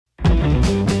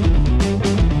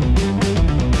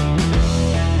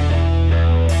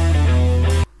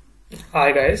Hi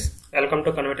guys, welcome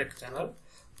to Khanvi channel.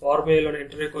 Power BI lo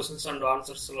interview questions and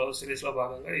answers lo series lo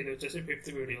bhaganga idi vachesi 5th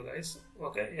video guys.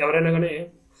 Okay, evaraina gani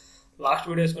last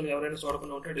videos gani evaraina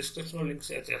chudakunda unte description lo link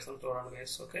share chestam chudandi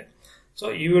guys. Okay,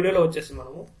 so ee video lo vachesi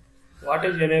manamu what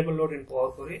is enable load in Power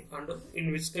Query and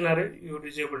in which scenario you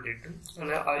disabled it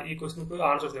ane ee question ku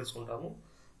answer telusukuntamu.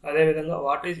 Ade vidhanga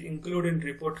what is include in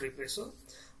report refresh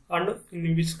and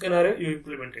in which scenario you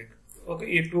implement it. Okay,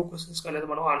 ఈ two questions అనేది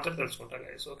మనం answer తెలుసుకుంటాం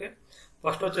guys. Okay,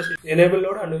 first వచ్చేసి enable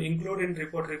load and include in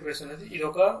report repress అనేది ఇది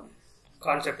ఒక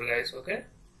concept guys. Okay,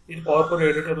 ఇది power query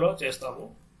editor లో చేస్తాము.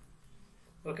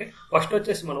 ఓకే, ఫస్ట్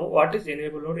వచ్చేసి మనం what is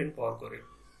enable load in power query,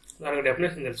 దానికి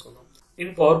డెఫినేషన్ తెలుసుకుందాం.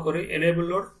 In power query enable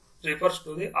load refers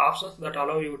to the options that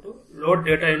allow you to load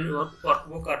data in your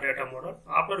workbook or data model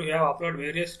after you have uploaded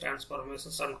various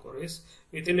transformations and queries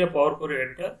within a Power Query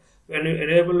editor. When you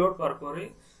enable load per query,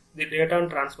 the data and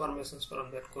transformations from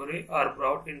that query are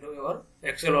brought into your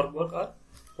Excel workbook or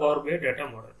Power BI data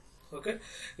model. Okay,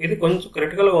 ఇది కొంచెం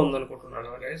క్రిటికల్గా ఉందనుకుంటున్నాను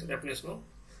కదా guys definition.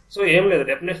 So ఏం లేదు,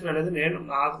 definition అనేది నేను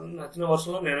నాకు నచ్చిన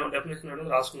వర్షంలో నేను డెఫినేషన్ అనేది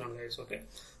రాసుకున్నాను గైస్. ఓకే,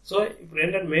 సో ఇప్పుడు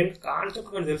ఏంటంటే మెయిన్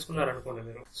కాన్సెప్ట్ కానీ తెలుసుకున్నారనుకోండి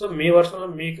మీరు, సో మీ వర్షంలో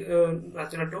మీకు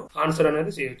నచ్చినట్టు ఆన్సర్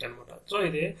అనేది చేయొచ్చు అనమాట. సో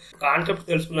ఇది కాన్సెప్ట్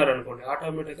తెలుసుకున్నారనుకోండి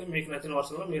ఆటోమేటిక్గా మీకు నచ్చిన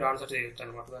వర్షంలో మీరు ఆన్సర్ చేయొచ్చు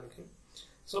అనమాట దానికి.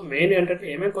 సో మెయిన్ ఏంటంటే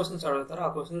ఏమేమి క్వశ్చన్స్ అడుగుతారో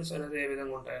ఆ క్వశ్చన్స్ అనేది ఏ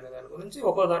విధంగా ఉంటాయనే దాని గురించి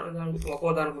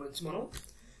ఒక్కో దాని గురించి మనం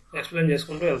ఎక్స్ప్లెయిన్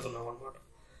చేసుకుంటూ వెళ్తున్నాం అనమాట.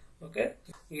 ఓకే,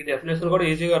 ఈ డెఫినేషన్ కూడా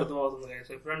ఈజీగా అర్థమవుతుంది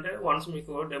గైస్. ఎప్పుడంటే వన్స్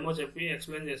మీకు డెమో చెప్పి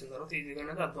ఎక్స్ప్లెయిన్ చేసిన తర్వాత ఈజీగా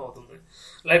అనేది అర్థమవుతుంది.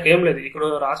 లైక్ ఏం లేదు,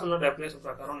 ఇక్కడ రాసున్న డెఫినేషన్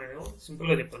ప్రకారం నేను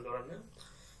సింపుల్గా చెప్తాను చూడండి.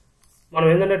 మనం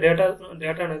ఏంటంటే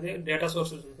డేటా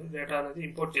సోర్సెస్ డేటా అనేది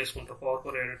ఇంపోర్ట్ చేసుకుంటాం power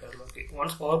query ఎడిటర్లోకి.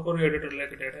 Once power query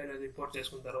ఎడిటర్లోకి data అనేది ఇంపోర్ట్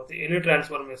చేసుకున్న తర్వాత ఎనీ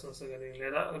ట్రాన్స్ఫర్మేషన్స్ కానీ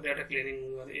లేదా డేటా క్లీనింగ్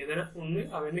కానీ ఏదైనా ఉంది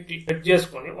అవన్నీ సెట్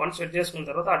చేసుకొని వన్స్ సెట్ చేసుకున్న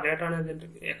తర్వాత ఆ డేటా అనేది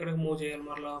ఎక్కడికి మూవ్ చేయాలి,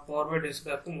 మళ్ళీ పవర్ బై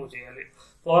డెస్క్టాప్కి మూవ్ చేయాలి.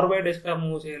 పవర్ బై డెస్క్టాప్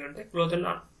మూవ్ చేయాలంటే క్లోజ్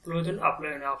అండ్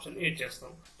అప్లై అనే ఆప్షన్ యూజ్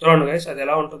చేస్తాం. చూడండి గైస్, అది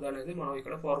ఎలా ఉంటుంది అనేది మనం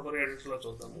ఇక్కడ పవర్ క్వెరీ ఎడిటర్లో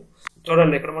చూద్దాము.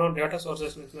 చూడండి, ఇక్కడ మనం డేటా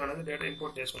సోర్సెస్ నుంచి అనేది డేటా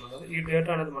ఇంపోర్ట్ చేసుకున్నాం కదా. ఈ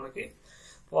డేటా అనేది మనకి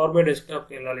పవర్ బై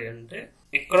డెస్క్టాప్కి వెళ్ళాలి అంటే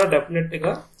ఇక్కడ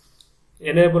డెఫినెట్గా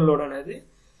ఎనేబుల్ లోడ్ అనేది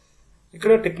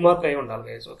ఇక్కడ టిక్ మార్క్ అయి ఉండాలి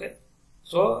గైస్. ఓకే,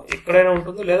 సో ఇక్కడైనా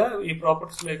ఉంటుంది లేదా ఈ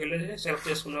ప్రాపర్టీస్లోకి వెళ్ళి సెలెక్ట్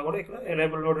చేసుకున్నా కూడా ఇక్కడ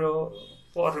ఎనేబుల్ లోడ్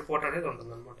పవర్ రిపోర్ట్ అనేది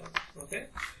ఉంటుంది అనమాట. ఓకే,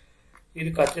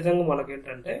 ఇది ఖచ్చితంగా మనకి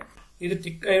ఏంటంటే ఇది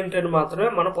టిక్ అయి ఉంటే మాత్రమే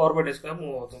మన పవర్ బై డెస్క్టాప్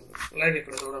మూవ్ అవుతుంది. లైక్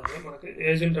ఇక్కడ చూడండి, మనకి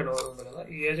ఏజెంట్ అనేది ఉంది కదా,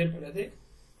 ఈ ఏజెంట్ అనేది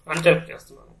అన్చెక్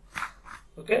చేస్తున్నాను.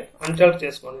 ఓకే, అన్చెక్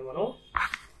చేసుకొని మనం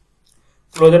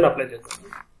క్లోజ్ అండ్ అప్లై చేస్తాము.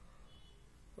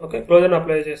 ఓకే, క్లోజ్ అండ్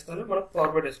అప్లై చేస్తానే మనకు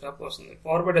పవర్ బై డెస్క్టాప్ వస్తుంది.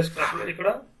 పవర్ బై డెస్క్టాప్లో ఇక్కడ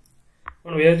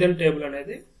మనం ఏజెంట్ టేబుల్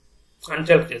అనేది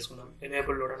అన్చెక్ చేసుకున్నాం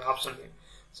ఎనేబుల్ లోడ్ అనే ఆప్షన్ని.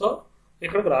 సో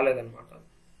ఇక్కడికి రాలేదన్నమాట.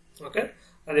 ఓకే,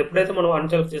 అది ఎప్పుడైతే మనం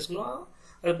అన్చెక్ చేసుకున్నా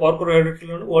అది పవర్ క్వెరీ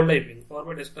ఎడిటర్లోనే హోల్డ్ అయిపోయింది, పవర్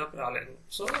బై డెస్క్టాప్ రాలేదు.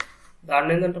 సో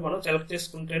దాన్ని ఏంటంటే మనం సెలెక్ట్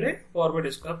చేసుకుంటేనే పవర్ బై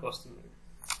డెస్క్టాప్ వస్తుంది.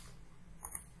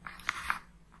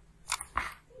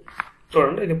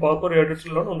 చూడండి, ఇది పవర్ క్వెరీ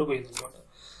ఎడిటర్లోనే ఉండిపోయింది అనమాట.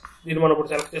 దీన్ని మనం ఇప్పుడు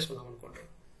సెలెక్ట్ చేసుకున్నాం అనుకోండి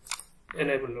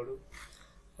ఎనేబుల్ లోడ్,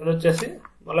 అది వచ్చేసి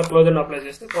మళ్ళీ క్లోజ్ అండ్ అప్లై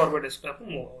చేస్తే పవర్ బై డెస్క్టాప్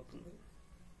మూవ్ అవుతుంది.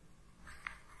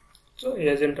 సో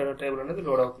ఏజెంట్ అనే టేబుల్ అనేది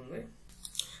లోడ్ అవుతుంది.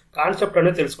 కాన్సెప్ట్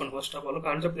అనేది తెలుసుకోండి. ఫస్ట్ ఆఫ్ ఆల్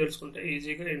కాన్సెప్ట్ తెలుసుకుంటే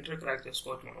ఈజీగా ఇంటర్వ్యూ క్రాక్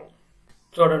చేసుకోవచ్చు మనం.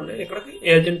 చూడండి, ఇక్కడికి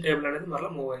ఏజెంట్ టేబుల్ అనేది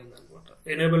మళ్ళీ మూవ్ అయింది అనమాట.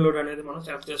 ఎనేబుల్ లోడ్ అనేది మనం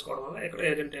సెలెక్ట్ చేసుకోవడం వల్ల ఇక్కడ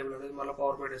ఏజెంట్ టేబుల్ అనేది మళ్ళీ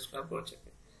పవర్ బై డెస్క్టాప్కి వచ్చింది.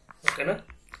 ఓకేనా,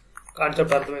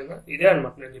 కాన్సెప్ట్ అర్థమైందా? ఇదే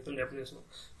అనమాట నేను చెప్పిన definition.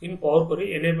 In power query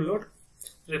enable load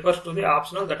refers to the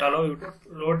optional that allow you to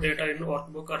load data in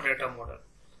workbook or data model.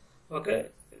 Okay,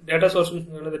 data source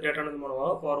అనేది డేటా అనేది మనం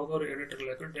పవర్ క్వెరీ ఎడిటర్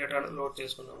లేక డేటా లోడ్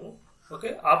చేసుకున్నాము. Okay,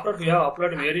 after you have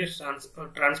upload various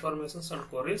transformations and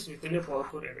queries with in a power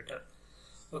query editor.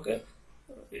 Okay,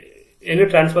 any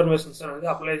transformations అనేది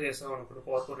apply చేసాం అనుకోండి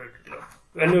power query ఎడిటర్లో.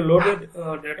 When you load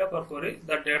data per query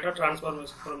that data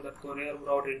transformation from that query are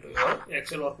బ్రౌట్ in to your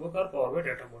XL workbook are power by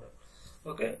data model.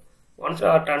 Okay, once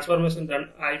ఆ transformation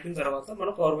అయిపోయిన తర్వాత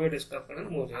మనం power by desktop అనేది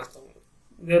move చేస్తాము.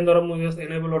 దేని ద్వారా move చేస్తే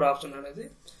enable load option అనేది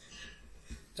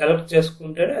సెలెక్ట్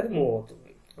చేసుకుంటేనే అది మూవ్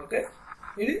అవుతుంది. ఓకే,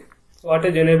 ఇది what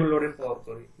is enable load in power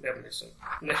query definition.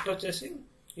 Next వచ్చేసి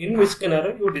ఇన్ విచ్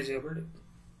స్కెనారియో యూ డిజేబుల్డ్,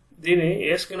 దీన్ని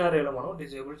ఏ స్కెనారియోలో మనం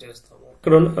డిజేబుల్ చేస్తాము.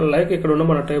 ఇక్కడ ఉన్న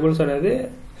మన టేబుల్స్ అనేది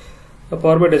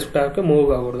పవర్ బై డెస్క్టాప్కి మూవ్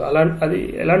కాకూడదు. అది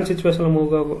ఎలాంటి సిచ్యువేషన్లో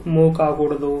మూవ్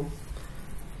కాకూడదు,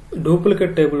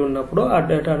 డూప్లికేట్ టేబుల్ ఉన్నప్పుడు ఆ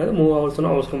డేటా అనేది మూవ్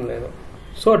అవ్వాల్సిన అవసరం లేదు.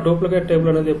 సో ఆ డూప్లికేట్ టేబుల్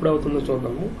అనేది ఎప్పుడు అవుతుందో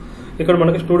చూద్దాము. ఇక్కడ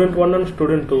మనకి స్టూడెంట్ 1 అండ్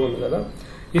స్టూడెంట్ 2 ఉంది కదా,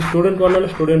 ఈ స్టూడెంట్ 1 అండ్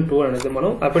స్టూడెంట్ 2 అనేది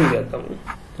మనం అపెండ్ చేద్దాము.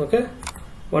 ఓకే,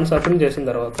 వన్స్ అపెండ్ చేసిన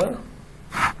తర్వాత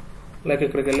లైక్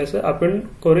ఇక్కడికి వెళ్ళేసి append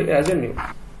query as a new.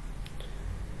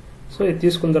 So ఇది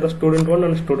తీసుకున్న తర్వాత స్టూడెంట్ 1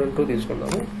 అండ్ స్టూడెంట్ 2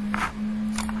 తీసుకుందాము.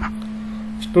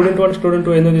 స్టూడెంట్ 1 స్టూడెంట్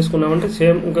 2 ఎందుకు తీసుకున్నామంటే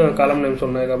సేమ్ కాలం నేమ్స్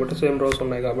ఉన్నాయి కాబట్టి సేమ్ రోస్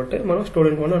ఉన్నాయి కాబట్టి మనం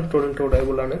స్టూడెంట్ 1 అండ్ స్టూడెంట్ 2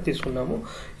 టేబుల్ అనేది తీసుకున్నాము.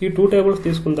 ఈ 2 టేబుల్స్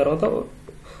తీసుకున్న తర్వాత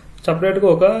సపరేట్గా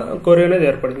ఒక క్వరీ అనేది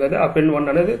ఏర్పడింది, అదే append 1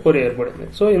 అనేది క్వరీ ఏర్పడింది.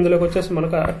 సో ఇందులోకి వచ్చేసి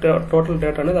మనకు టోటల్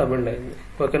డేటా అనేది append అయింది.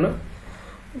 ఓకేనా,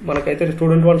 మనకైతే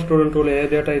స్టూడెంట్ 1 స్టూడెంట్ 2లో ఏ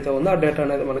డేటా అయితే ఉందో ఆ డేటా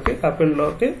అనేది మనకి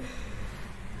appendలోకి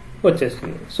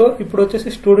వచ్చేసింది. సో ఇప్పుడు వచ్చేసి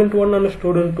స్టూడెంట్ 1 అండ్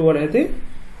స్టూడెంట్ 2 అనేది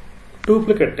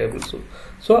డూప్లికేట్ టేబుల్స్.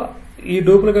 సో ఈ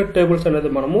డూప్లికేట్ టేబుల్స్ అనేది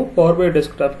మనము పవర్ బై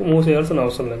డెస్క్టాప్కి మూవ్ చేయాల్సిన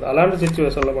అవసరం లేదు. అలాంటి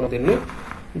సిచ్యువేషన్లో మనం దీన్ని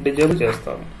డిజేబుల్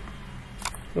చేస్తాము.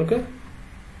 ఓకే,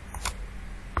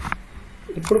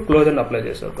 ఇప్పుడు క్లోజ్ అండ్ అప్లై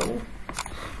చేసేద్దాము.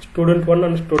 స్టూడెంట్ 1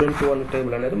 అండ్ స్టూడెంట్ 2 అనే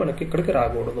టేబుల్ అనేది మనకి ఇక్కడికి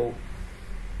రాకూడదు.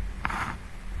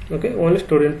 ఓకే, ఓన్లీ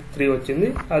స్టూడెంట్ 3 వచ్చింది.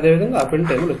 అదేవిధంగా append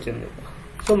టేబుల్ వచ్చింది.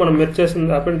 సో మనం మెర్జ్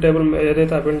చేసిన append టేబుల్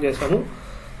ఏదైతే append చేసామో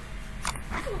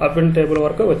append టేబుల్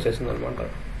వరకు వచ్చేసింది అనమాట.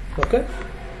 ఓకే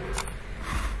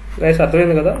గైస్,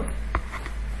 అర్థమైంది కదా.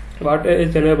 వాట్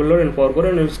ఈజ్ ఎనేబుల్లో నేను power core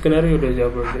and Skinner you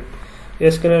disabled. ఏ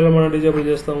స్కిన్నర్లో మనం డిజేబుల్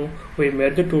చేస్తాము? We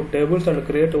merge 2 tables and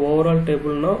create overall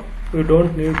table. Now we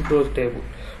don't need those table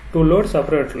to load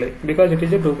separately because it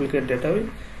is a duplicate data.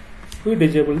 We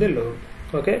disable the load.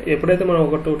 Okay, ఎప్పుడైతే మనం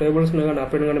ఒక 2 టేబుల్స్ని కానీ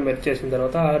append కానీ merge చేసిన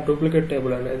తర్వాత ఆ డూప్లికేట్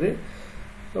టేబుల్ అనేది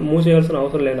move చేయాల్సిన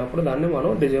అవసరం లేనప్పుడు దాన్ని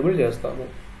మనం డిజేబుల్ చేస్తాము.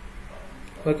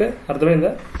 ఓకే,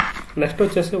 అర్థమైందా. నెక్స్ట్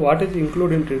వచ్చేసి what is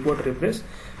include in report replace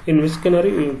in which Skinner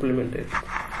you implement it.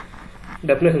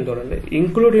 Definition చూడండి.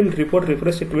 Include in report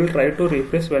refresh it will try to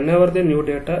replace when ever the new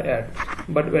data add,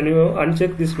 but when you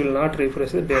uncheck this will not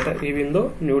refresh the data even though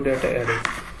new data added.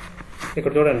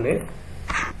 ఇక్కడ చూడండి,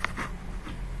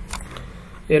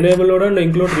 enable load and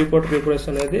include report refresh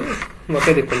అనేది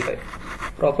ఒకే దిక్కుంటాయి,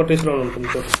 ప్రాపర్టీస్లో ఉంటుంది.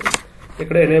 చూడండి,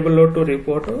 ఇక్కడ enable load to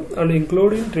report and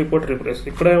include in report refresh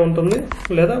ఇక్కడే ఉంటుంది,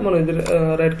 లేదా మనం ఇది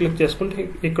రైట్ క్లిక్ చేసుకుంటే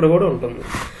ఇక్కడ కూడా ఉంటుంది.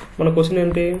 మన క్వశ్చన్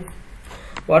ఏంటి?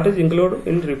 What is include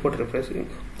in report refresh.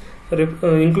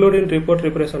 Include in report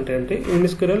refresh అంటే ఏంటి? ఇన్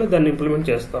స్క్రీన్లో దాన్ని ఇంప్లిమెంట్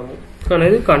చేస్తాము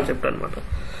అనేది కాన్సెప్ట్ అనమాట.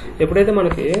 ఎప్పుడైతే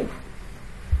మనకి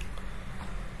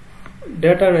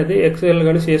డేటా అనేది ఎక్సెల్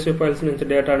కానీ CSV ఫైల్స్ నుంచి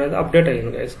డేటా అనేది అప్డేట్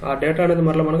అయ్యింది గైస్, ఆ డేటా అనేది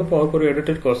మళ్ళీ మనకు పవర్ కోర్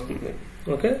ఎడిటర్కి వస్తుంది.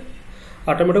 ఓకే,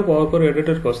 ఆటోమేటిక్ పవర్ కోర్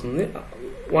ఎడిటర్కి వస్తుంది.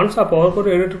 వన్స్ ఆ పవర్ కోర్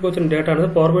ఎడిటర్కి వచ్చిన డేటా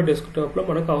అనేది పవర్ బై డెస్క్టాప్లో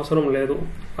మనకు అవసరం లేదు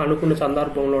అనుకునే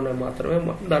సందర్భంలోనే మాత్రమే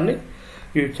దాన్ని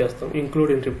యూజ్ చేస్తాం,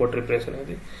 ఇంక్లూడ్ ఇన్ రిపోర్ట్ రిప్లేస్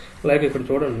అనేది. లైక్ ఇక్కడ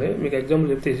చూడండి, మీకు ఎగ్జాంపుల్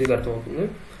చెప్తే ఈజీగా అర్థమవుతుంది.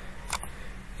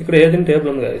 ఇక్కడ ఏజెంట్ టేబుల్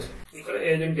ఉంది గైస్, ఇక్కడ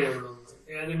ఏజెంట్ టేబుల్ ఉంది.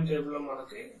 ఏజెంట్ టేబుల్లో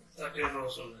మనకి 13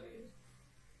 రోస్ ఉన్నాయి.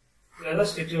 లేదా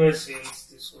సిటీ వైజ్ సేల్స్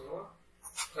తీసుకున్నాం,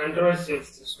 కంట్రీ వైజ్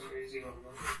సేల్స్ తీసుకున్నాం, ఈజీగా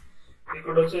ఉన్నాం.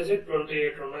 ఇక్కడ వచ్చేసి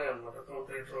 28 ఉన్నాయి అనమాట,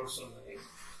 28 రోడ్స్ ఉన్నాయి.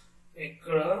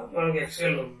 ఇక్కడ మనకి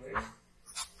ఎక్సెల్ ఉంది.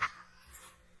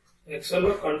 ఎక్సెల్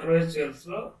లో కంట్రీ వైజ్ సేల్స్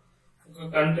లో ఒక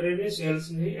కంట్రీని సేల్స్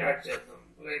ని యాడ్ చేద్దాం.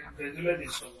 లైక్ బ్రెజిల్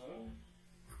తీసుకున్నాము,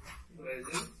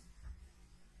 బ్రెజిల్.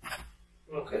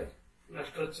 ఓకే,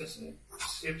 నెక్స్ట్ వచ్చేసి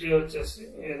సిటీ వచ్చేసి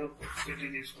ఏదో సిటీ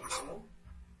తీసుకుంటాము.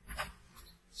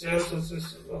 సేల్స్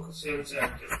వచ్చేసి ఒక సేల్స్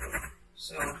యాడ్ చేస్తాం,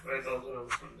 75,000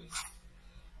 అనుకోండి.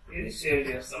 ఇది సేవ్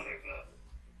చేస్తాం. ఇక్కడ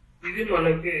ఇది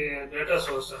మనకి డేటా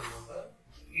సోర్స్ అనమాట.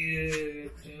 ఈ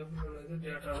టేబుల్ అనేది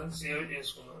డేటా అనేది సేవ్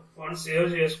చేసుకున్నాం. వన్ సేవ్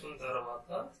చేసుకున్న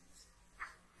తర్వాత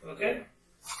ఓకే,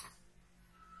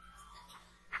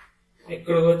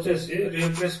 ఇక్కడ వచ్చేసి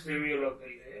రీఫ్రెష్ ప్రివ్యూలోకి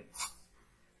వెళ్ళి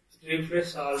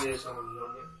రీఫ్రెష్ ఆల్ చేసాము.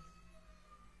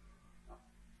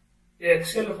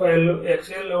 ఎక్సెల్ ఫైల్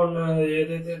లో ఉన్న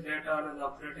ఏదైతే డేటా అనేది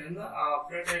అప్డేట్ అయిందో ఆ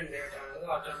అప్డేట్ అయిన డేటా అనేది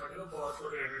ఆటోమేటిక్ గా పవర్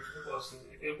కోర్ ఎడిటర్ కి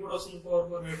వస్తుంది. ఎప్పుడు వస్తుంది పవర్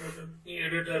కోర్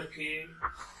ఎడిటర్ కి?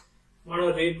 మనం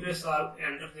రీప్లేస్ ఆల్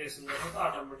ఎంటర్ చేసిన తర్వాత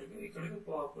ఆటోమేటిక్ గా ఇక్కడికి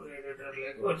పవర్ కోర్ ఎడిటర్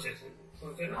లేక వచ్చేసింది.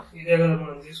 ఓకేనా, ఇదే కదా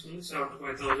మనం తీసుకుంది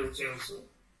 75,000 సేల్స్,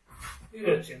 ఇది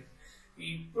వచ్చింది.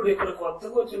 ఇప్పుడు ఇక్కడ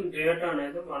కొత్తగా వచ్చిన డేటా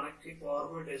అనేది మనకి పవర్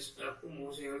బై డెస్క్టాప్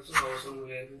మూవ్ చేయాల్సిన అవసరం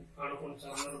లేదు అనుకున్న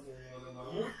సందర్భంలో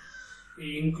మనము ఈ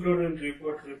ఇంక్లూడ్ ఇన్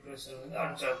రిపోర్ట్ రిప్లేస్ అనేది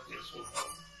అన్చార్జ్ చేసుకుంటాం.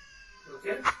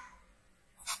 ఓకే,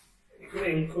 ఇక్కడ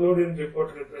ఇంక్లూడ్ ఇన్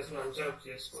రిపోర్ట్ రిప్లేస్ అన్చార్జ్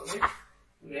చేసుకొని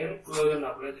నేను క్లోజ్ అండ్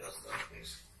అప్లై చేస్తాను.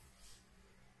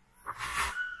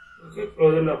 ఓకే,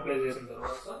 క్లోజ్ అండ్ అప్లై చేసిన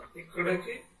తర్వాత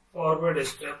ఇక్కడికి పవర్ బై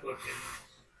డెస్క్టాప్ వచ్చింది.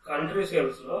 కంట్రీ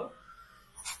సేల్స్ లో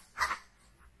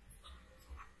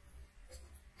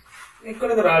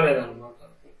ఇక్కడికి రాలేదన్నమాట.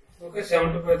 ఓకే,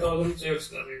 75,000 సేల్స్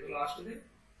కాదు, ఇది లాస్ట్ది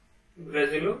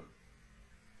బ్రెజిల్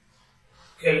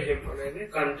కెల్హిమ్ అనేది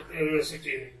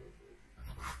సిటీ.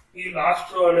 ఈ లాస్ట్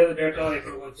రో అనేది డేటా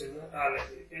ఇక్కడికి వచ్చిందా?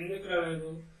 రాలేదు. ఎందుకు రాలేదు?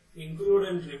 ఇంక్లూడ్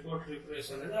ఇన్ రిపోర్ట్ రిప్లేస్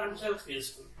అనేది అన్చార్జ్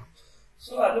తీసుకుంది.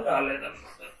 సో అది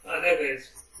రాలేదన్నమాట. అదే గైస్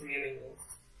మీనింగ్.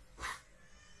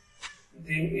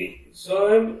 దీన్ని సో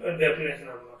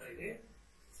డెఫినేషన్ అనమాట ఇది.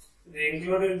 The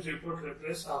included report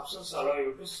replace options allow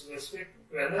you to specify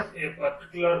whether a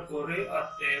particular query or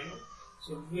table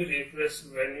should be replaced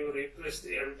when you replace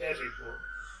the entire report.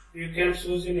 You can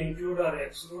choose in include or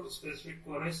exclude specific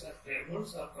queries or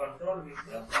tables or control with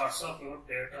the parts of your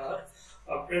data are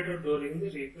updated during the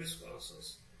replace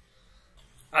process.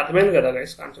 అర్థమైంది కదా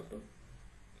guys concept.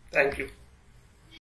 Thank you.